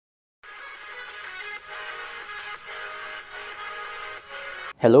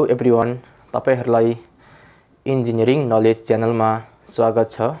Hello everyone, तपाईहरुलाई engineering knowledge च्यानलमा स्वागत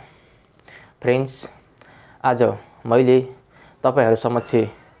छ। फ्रेन्ड्स, आज मैले तपाईहरु समक्ष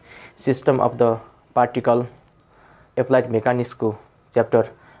system of the particle applied mechanics को च्याप्टर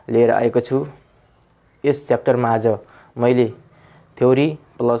लिएर आएको छु। यस च्याप्टरमा आज मैले थ्योरी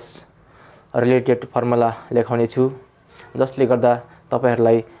प्लस रिलेटेड फर्मुला लेखाउने छु, जसले गर्दा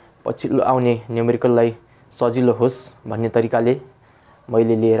तपाईहरुलाई पछिल्लो आउने न्युमेरिकललाई सजिलो होस् भन्ने तरिकाले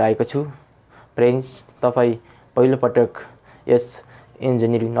मैले लिएर आएको छु। फ्रेन्ड्स, तपाई पहिलो पटक यस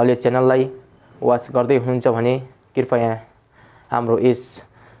इन्जिनियरिङ नलेज च्यानललाई वाच गर्दै हुनुहुन्छ भने कृपया हाम्रो यस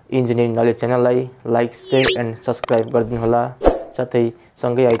इन्जिनियरिङ नलेज च्यानललाई लाइक, शेयर एन्ड सब्स्क्राइब गरिदिनु होला। साथै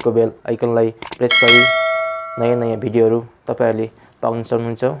सँगै आएको बेल आइकनलाई प्रेस गरी नयाँ नयाँ भिडियोहरु तपाईहरुले पाउन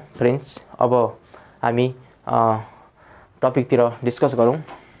सक्नुहुन्छ। फ्रेन्ड्स, अब हामी टपिकतिर डिस्कस गरौँ।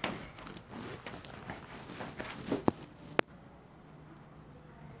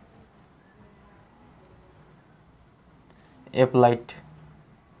 एप्लाइड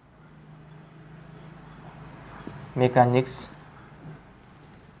मेकानिक्स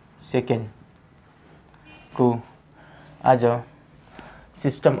सेकेन्ड को आज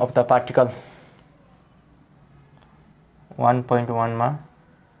सिस्टम अफ द पार्टिकल 1.1 मा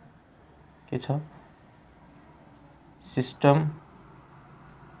के छ? सिस्टम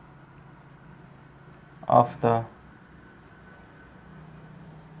अफ द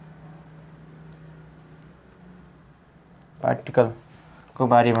पार्टिकल को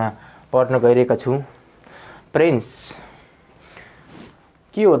बारेमा पढ्न गइरहेका छु। फ्रेन्ड्स,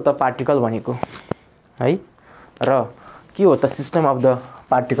 के हो त पार्टिकल भनेको है, र के हो त सिस्टम अफ द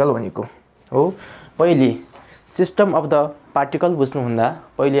पार्टिकल भनेको हो? पहिले सिस्टम अफ द पार्टिकल बुझ्नु भन्दा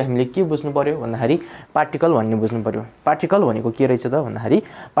पहिले हामीले के बुझ्नु पर्यो भन्दाखेरि पार्टिकल भन्ने बुझ्नु पर्यो। पार्टिकल भनेको के रहेछ त भन्दाखेरि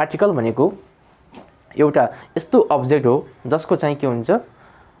पार्टिकल भनेको एउटा यस्तो अब्जेक्ट हो जसको चाहिँ के हुन्छ,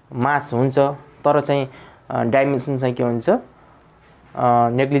 मास हुन्छ, तर चाहिँ डाइमेन्सन चाहिँ के हुन्छ,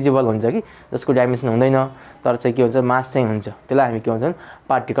 नेग्लिजिबल हुन्छ कि जसको डाइमेन्सन हुँदैन तर चाहिँ के हुन्छ, मास चाहिँ हुन्छ। त्यसलाई हामी के भन्छौँ,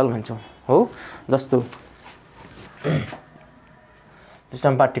 पार्टिकल भन्छौँ हो। जस्तो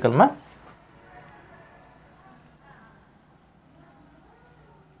system पार्टिकलमा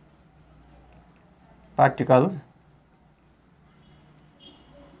particle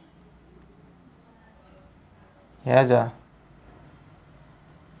has a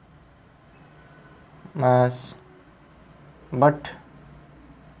mass but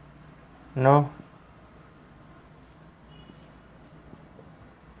no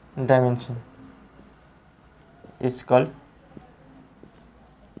dimension is called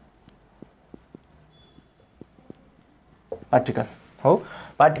particle हो।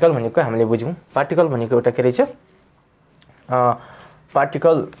 पार्टिकल भनेको हामीले बुझ्यौं, पार्टिकल भनेको एउटा के रहेछ,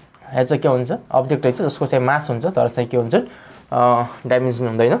 पार्टिकल चाहिँ के हुन्छ, अब्जेक्ट रहेछ जसको चाहिँ मास हुन्छ तर चाहिँ के हुन्छ, डाइमेन्सन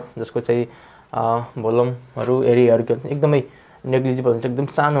हुँदैन, जसको चाहिँ भोल्युमहरु, एरियाहरु के हुन्छ, एकदमै नेग्लिजिबल हुन्छ, एकदम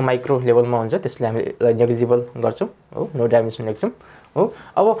सानो माइक्रो लेभलमा हुन्छ। त्यसले हामीले नेग्लिजिबल गर्छौं हो, नो डाइमेन्सन लेख्छौं हो।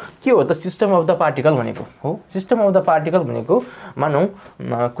 अब के हो त सिस्टम अफ द पार्टिकल भनेको हो? सिस्टम अफ द पार्टिकल भनेको मानौ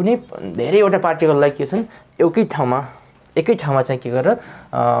कुनै धेरैवटा पार्टिकललाई के छन्, एकै ठाउँमा चाहिँ के गरेर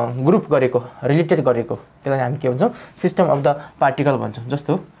ग्रुप गरेको, रिलेटेड गरेको, त्यसलाई हामी के भन्छौँ, सिस्टम अफ द पार्टिकल भन्छौँ।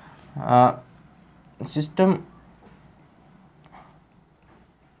 जस्तो system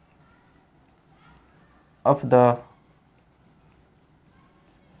of the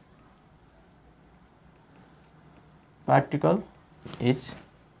particle is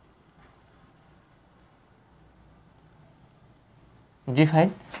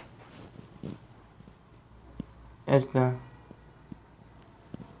defined as the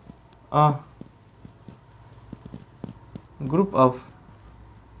a group of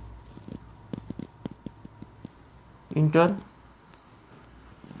interrelated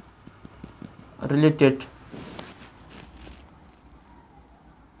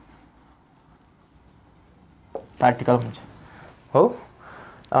particle हुन्छ हो।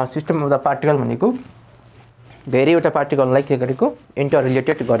 सिस्टम अफ द पार्टिकल भनेको धेरैवटा पार्टिकललाई के गरेको, इन्टर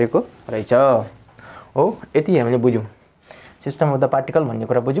रिलेटेड गरेको रहेछ हो। यति हामीले बुझ्यौं, सिस्टम अफ द पार्टिकल भन्ने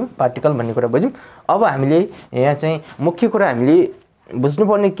कुरा बुझ्यौं, पार्टिकल भन्ने कुरा बुझ्यौं। अब हामीले यहाँ चाहिँ मुख्य कुरा हामीले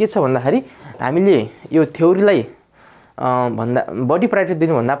बुझ्नुपर्ने के छ भन्दाखेरि हामीले यो थ्योरीलाई भन्दा बढी प्रायोरिटी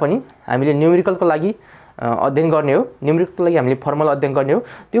दिनु भन्दा पनि हामीले न्युमेरिकलको लागि अध्ययन गर्ने हो। न्युमेरिकलको लागि हामीले फर्मुला अध्ययन गर्ने हो।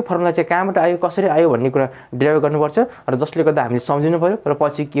 त्यो फर्मुला चाहिँ कहाँबाट आयो, कसरी आयो भन्ने कुरा डिराइभ गर्नुपर्छ, र जसले गर्दा हामीले सम्झिनु पर्यो, र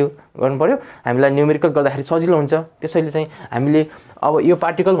पछि के गर्नु पर्यो, हामीलाई न्युमेरिकल गर्दाखेरि सजिलो हुन्छ। त्यसैले चाहिँ हामीले अब यो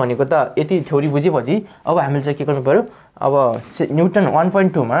पार्टिकल भनेको त यति थ्योरी बुझेपछि अब हामीले चाहिँ के गर्नु पर्यो, अब न्युटन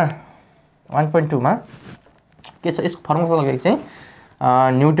 1.2 मा के छ, यस फर्मुला लागि चाहिँ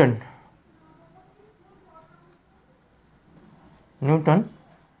newton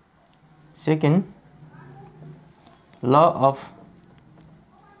second law of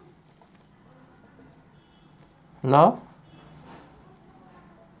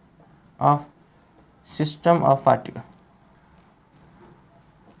system of particle.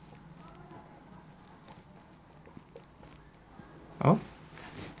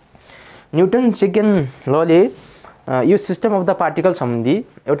 Newton second लले यो सिस्टम अफ द पार्टिकल सम्बन्धी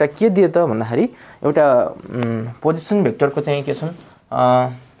एउटा के दिए त भन्दाखेरि एउटा पोजिसन भेक्टरको चाहिँ के छन्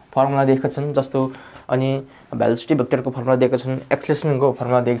फर्मुला दिएका छन्, जस्तो अनि भेलोसिटी भेक्टरको फर्मुला दिएका छन्, एक्सेलरेसनको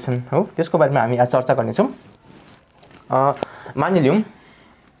फर्मुला दिएका छन् हो। त्यसको बारेमा हामी आज चर्चा गर्नेछौँ। मानिलिउँ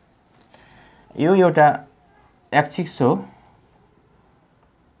यो एउटा एक्सिस हो,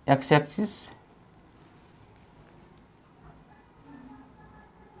 x axis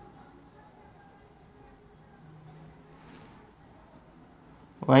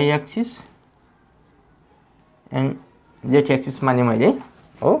y axis and z axis माने मैले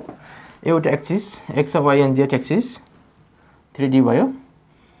हो। एउटा axis x y and z axis 3D भयो।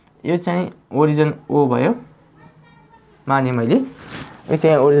 यो चाहिँ ओरिजिन O भयो माने मैले, यो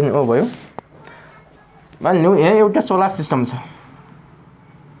चाहिँ ओरिजिन O भयो। मानिलिउँ यहाँ एउटा सोलर सिस्टम छ।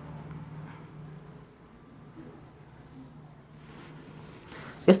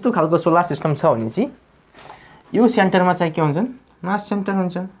 यस्तो खालको सोलर सिस्टम छ भने चाहिँ यो सेन्टरमा चाहिँ के हुन्छन्, मास सेन्टर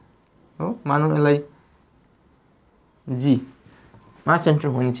हुन्छ हो। मानौँ यसलाई G मास सेन्टर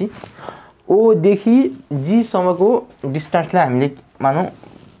भने चाहिँ O देखि G सम्मको डिस्टेन्सलाई हामीले मानौँ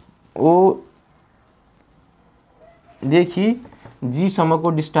O देखि G सम्मको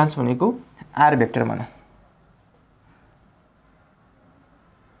डिस्टेन्स भनेको R भेक्टर मानौँ,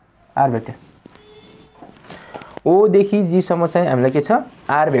 R भेक्टर। O देखि G सम्म चाहिँ हामीलाई के छ,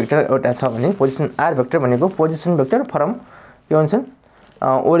 R भेक्टर एउटा छ भने पोजिसन R भेक्टर भनेको पोजिसन भेक्टर फ्रम के भन्छन्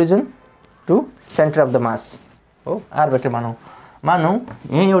origin to centre of the mass हो, R भेक्टर मानौँ। मानौँ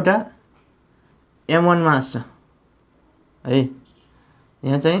यहाँ एउटा M1 मास छ है,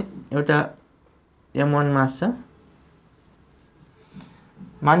 यहाँ चाहिँ एउटा M1 मास छ।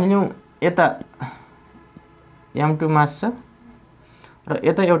 मानिलिउँ यता M2 मास छ र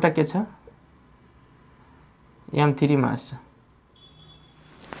यता एउटा के छ M3 मास छ।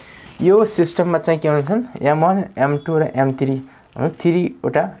 यो सिस्टममा चाहिँ के हुन्छन् M1 M2 र M3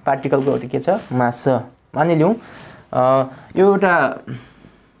 3वटा पार्टिकलको एउटा के छ मास छ। मानिलिउँ यो एउटा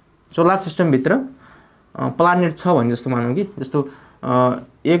सोलर सिस्टमभित्र प्लानेट छ भने जस्तो मानौँ कि, जस्तो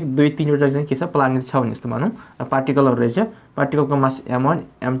 1 2 3वटा चाहिँ के छ प्लानेट छ भने जस्तो मानौँ र पार्टिकलहरू रहेछ। पार्टिकलको मास M1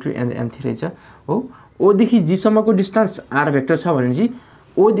 M2 एन्ड M3 रहेछ हो। O देखि G सम्मको डिस्टेन्स R भेक्टर छ भने चाहिँ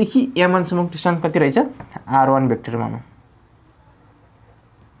O देखि M1 सम्मको डिस्टेन्स कति रहेछ, R1 भेक्टर मानौँ,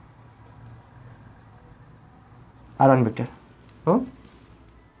 R1 भेक्टर हो।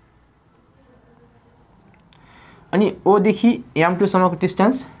 अनि O देखि M2 सम्मको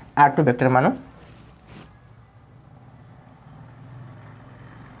डिस्टेन्स R2 भेक्टर मानौँ।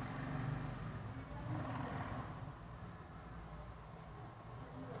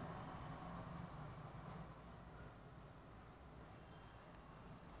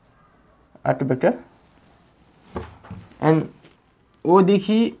 R2 भेक्टर एन्ड O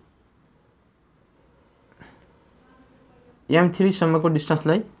देखि M3 सम्मको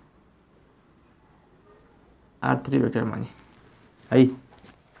डिस्टेन्सलाई R3 भेक्टर माने है।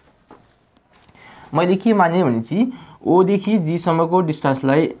 मैले के माने भने चाहिँ O देखि G सम्मको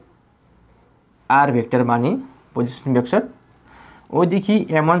डिस्टेन्सलाई R भेक्टर माने पोजिसन भेक्टर, O देखि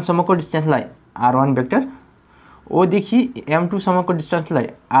M1 सम्मको डिस्टेन्सलाई R1 भेक्टर, O देखि M2 सम्मको डिस्टेन्सलाई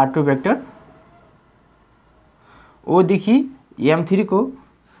R2 भेक्टर, O देखि M3 को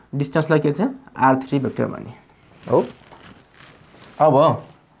डिस्टेन्सलाई के छ R3 भेक्टर माने हो। अब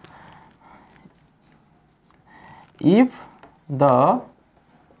if the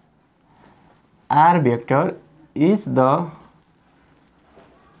R vector is the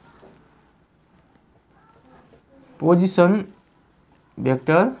position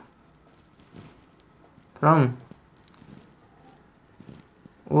vector from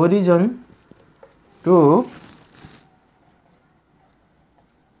origin to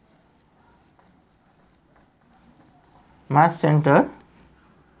mass center,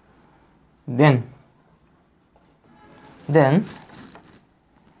 then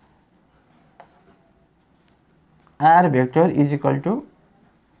R vector is equal to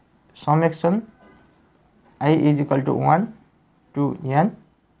summation I is equal to 1 to n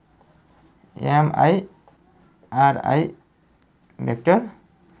mi ri vector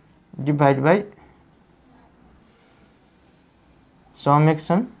divided by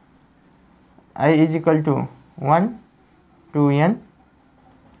summation I is equal to 1 to n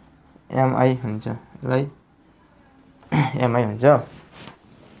mi हुन्छ, यसलाई mi हुन्छ।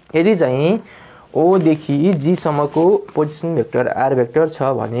 यदि चाहिँ ओ देखि जी सम्मको position vector are vector छ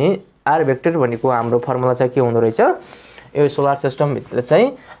भने are vector भनेको हाम्रो फर्मुला चाहिँ के हुँदो रहेछ, यो सोलर सिस्टम भित्र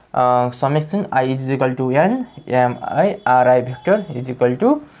चाहिँ summation I is equal to an MI RI vector is equal to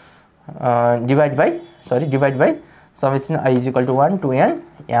divide by summation I is equal to 1 to n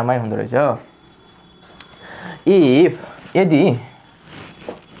MI हुँदो रहेछ।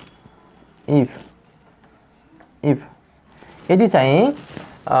 यदि चाहिँ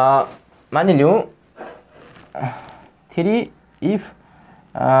मानिलिउँ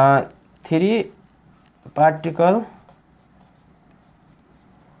 3 पार्टिकल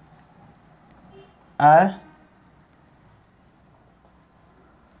are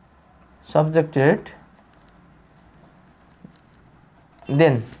subjected,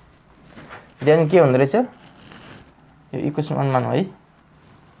 then के हुँदो रहेछ, यो इक्वेसन 1 मान है।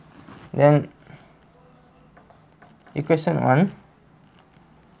 then equation 1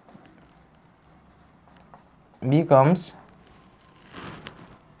 becomes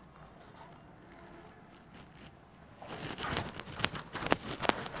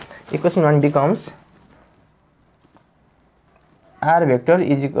r vector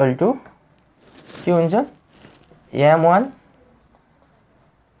is equal to के हुन्छ m1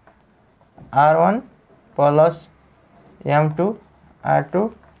 r1 plus m2 r2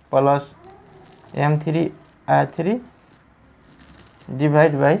 plus m3 r3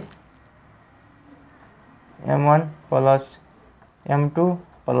 divide by m1 plus m2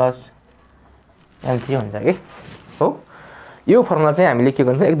 plus m3 हुन्छ के हो। यो फर्मुला चाहिँ हामीले के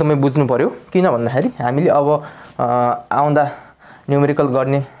गर्नु एकदमै बुझ्नु पर्यो, किन भन्दाखेरि हामीले अब आउँदा न्यूमेरिकल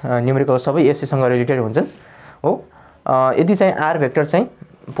गर्ने न्यूमेरिकल सबै यसैसँग रिलेटेड हुन्छन् हो। यदि चाहिँ आर भेक्टर चाहिँ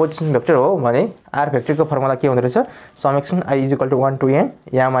पोजिसन भेक्टर हो भने आर भेक्टरको फर्मुला के हुँदो रहेछ, summation I is equal to 1 to n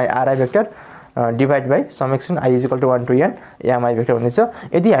MI RI vector divide by summation I is equal to 1 to n MI vector हुनेछ।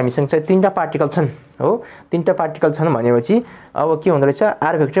 यदि हामीसँग चाहिँ 3टा पार्टिकल छन् हो, 3टा पार्टिकल छन् भनेपछि अब के हुँदो रहेछ,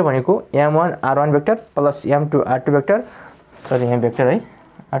 आर भेक्टर भनेको m1 r1 vector plus m2 r2 vector, sorry यहाँ भेक्टर है,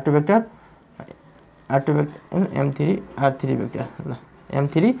 r2 vector m3 r3 vector, ल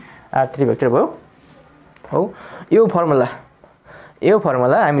m3 r3 भेक्टर भयो हो। यो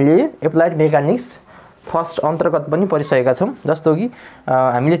फर्मुला हामीले एप्लाइड मेकानिक्स फर्स्ट अन्तर्गत पनि परिसकेका छौँ। जस्तो कि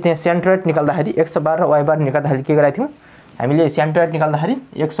हामीले त्यहाँ सेन्ट्रोइड निकाल्दाखेरि 112 र y बार निकाल्दाखेरि के गरेका थियौँ, हामीले सेन्ट्रोइड निकाल्दाखेरि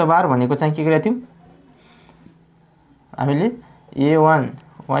 112 भनेको चाहिँ के गरेका थियौँ, हामीले a1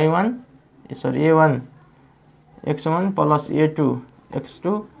 x1 plus a2 x2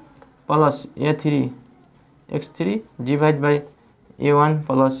 plus a3 x3 divide by a1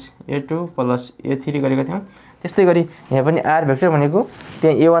 plus a2 plus a3 गरेका थियौँ। त्यस्तै गरी यहाँ पनि r भेक्टर भनेको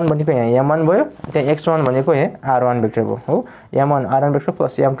त्यहाँ a1 भनेको यहाँ m1 भयो, त्यहाँ x1 भनेको यहाँ r1 भेक्टर भयो हो। m1 r1 vector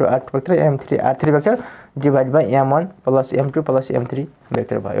plus m2 r2 vector m3 r3 vector divide by m1 plus m2 plus m3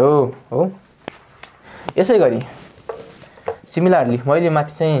 vector भयो हो। यसै गरी सिमिलरली मैले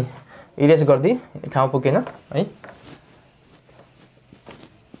माथि चाहिँ इरेज गर्दै ठाउँ पुगेन है।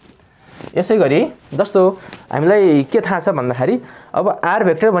 यसै गरी जस्तो हामीलाई के थाहा छ भन्दाखेरि अब आर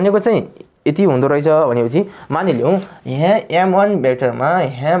भेक्टर भनेको चाहिँ यति हुँदो रहेछ भनेपछि मानिलिउँ यहाँ m1 भेक्टरमा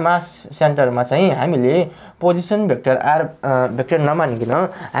यहाँ मास सेन्टरमा चाहिँ हामीले पोजिसन भेक्टर आर भेक्टर नमानिकन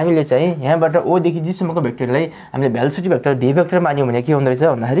हामीले चाहिँ यहाँबाट ओ देखि जी सम्मको भेक्टरलाई हामीले भेलोसिटी भेक्टर भी भेक्टर मान्यौँ भने के हुँदो रहेछ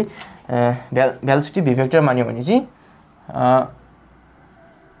भन्दाखेरि भेलोसिटी भी भेक्टर मान्यौँ भने चाहिँ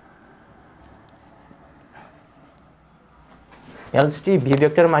भेलोसिटी भी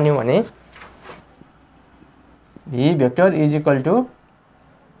भेक्टर मान्यौँ भने भी भेक्टर इज इक्वल टु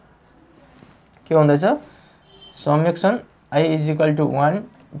के हुँदैछ, summation I is equal to 1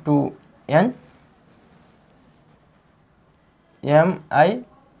 to n MI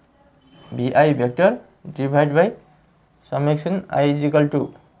भिआई vector divide by summation I is equal to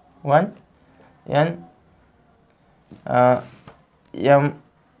 1 n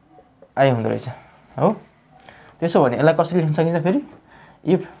MI हुँदो रहेछ हो। त्यसो भने यसलाई कसरी लेख्न सकिन्छ फेरि,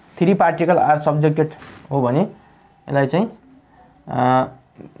 इफ 3 पार्टिकल आर सब्जेक्टेड हो भने यसलाई चाहिँ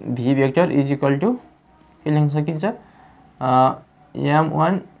भी भेक्टर इज इक्वल टु के लेख्न सकिन्छ,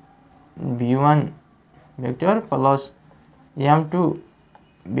 m1 v1 vector plus m2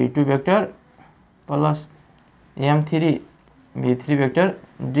 v2 vector plus m3 v3 vector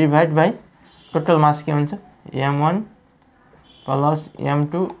divide by total mass के हुन्छ m1 plus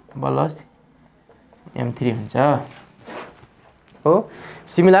m2 plus m3 हुन्छ हो।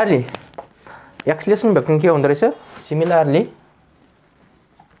 सिमिलरली एक्सेलरेसन भेक्टर के हुँदो रहेछ,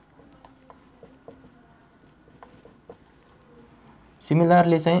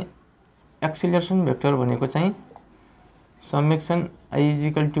 सिमिलरली चाहिँ एक्सेलरेसन भेक्टर भनेको चाहिँ summation I is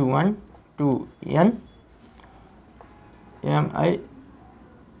equal to 1 to n MI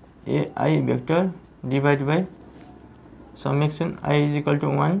ai vector divided by summation I is equal to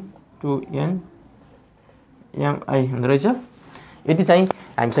 1 to n mi हुँदो रहेछ। यदि चाहिँ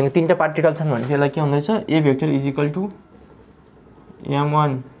हामीसँग तीनटा पार्टिकल छन् भने चाहिँ यसलाई के हुँदो रहेछ a vector is equal to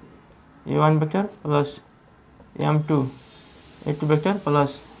m1 a1 vector plus m2 a2 vector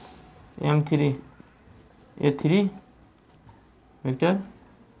plus m3 a3 vector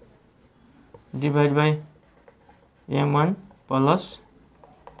divided by m1 plus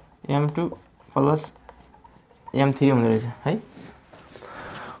m2 plus m3 हुँदो रहेछ है।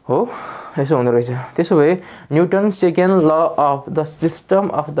 हो यसो हुँदो रहेछ। त्यसो भए newton second law of the system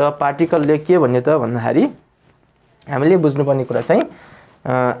of the पार्टिकलले के भन्यो त भन्दाखेरि हामीले बुझ्नुपर्ने कुरा चाहिँ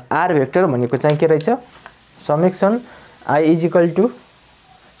आर भेक्टर भनेको चाहिँ के रहेछ summation I is equal to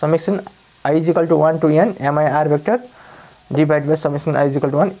 1 to n mi r vector divided by summation I is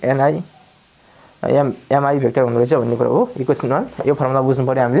equal to 1 ni mi vector हुँदो रहेछ भन्ने कुरा हो। इक्वेसन 1 यो फर्मुला बुझ्नु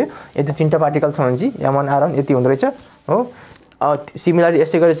पर्यो हामीले। यदि तीनटा पार्टिकल छ भने चाहिँ m1 r1 यति हुँदो रहेछ हो। सिमिलरली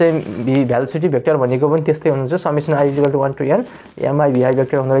यसै गरी चाहिँ भेलोसिटी भेक्टर भनेको पनि त्यस्तै हुन्छ summation I is equal to 1 to n mi vi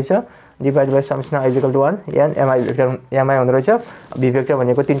vector हुँदो रहेछ divide by summation I is equal to 1 n mi vector mi हुँदो रहेछ। v भेक्टर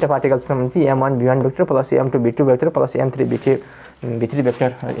भनेको तीनटा पार्टिकल छ भने चाहिँ m1 v1 vector plus m2 v2 vector plus m3 v3 vector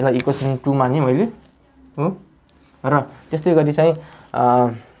यसलाई इक्वेसन 2 माने मैले हो। र त्यस्तै गरी चाहिँ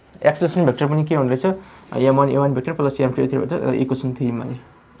एक्सेलेरेसन भेक्टर पनि के हुँदो रहेछ m1 a1 vector plus m2 a3 vector equation 3 माने।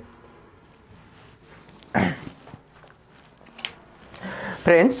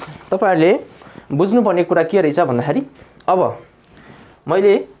 फ्रेन्ड्स तपाईहरुले बुझ्नुपर्ने कुरा के रहेछ भन्दाखेरि अब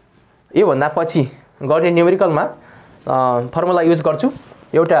मैले यो भन्दा पछि गर्ने न्युमेरिकलमा फर्मुला युज गर्छु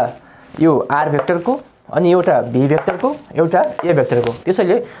एउटा यो r भेक्टरको अनि एउटा v भेक्टरको एउटा a भेक्टरको।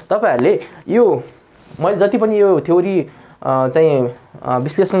 त्यसैले तपाईहरुले यो मैले जति पनि यो थ्योरी चाहिँ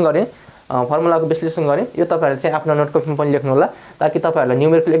विश्लेषण गरे फर्मुलाको विश्लेषण गरे यो तपाईहरुले चाहिँ आफ्नो नोटकपीमा पनि लेख्नु होला ताकि तपाईहरुलाई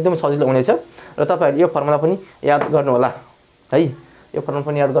न्युमेरिकल एकदम सजिलो हुनेछ र तपाईहरुले यो फर्मुला पनि याद गर्नु होला है। यो फर्मुला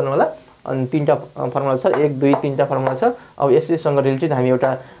पनि याद गर्नु होला। अनि तीनटा फर्मुला छ 1 2 3टा फर्मुला छ। अब यसैसँग रिलेटेड हामी एउटा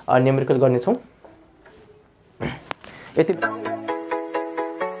न्युमेरिकल गर्ने छौं। यति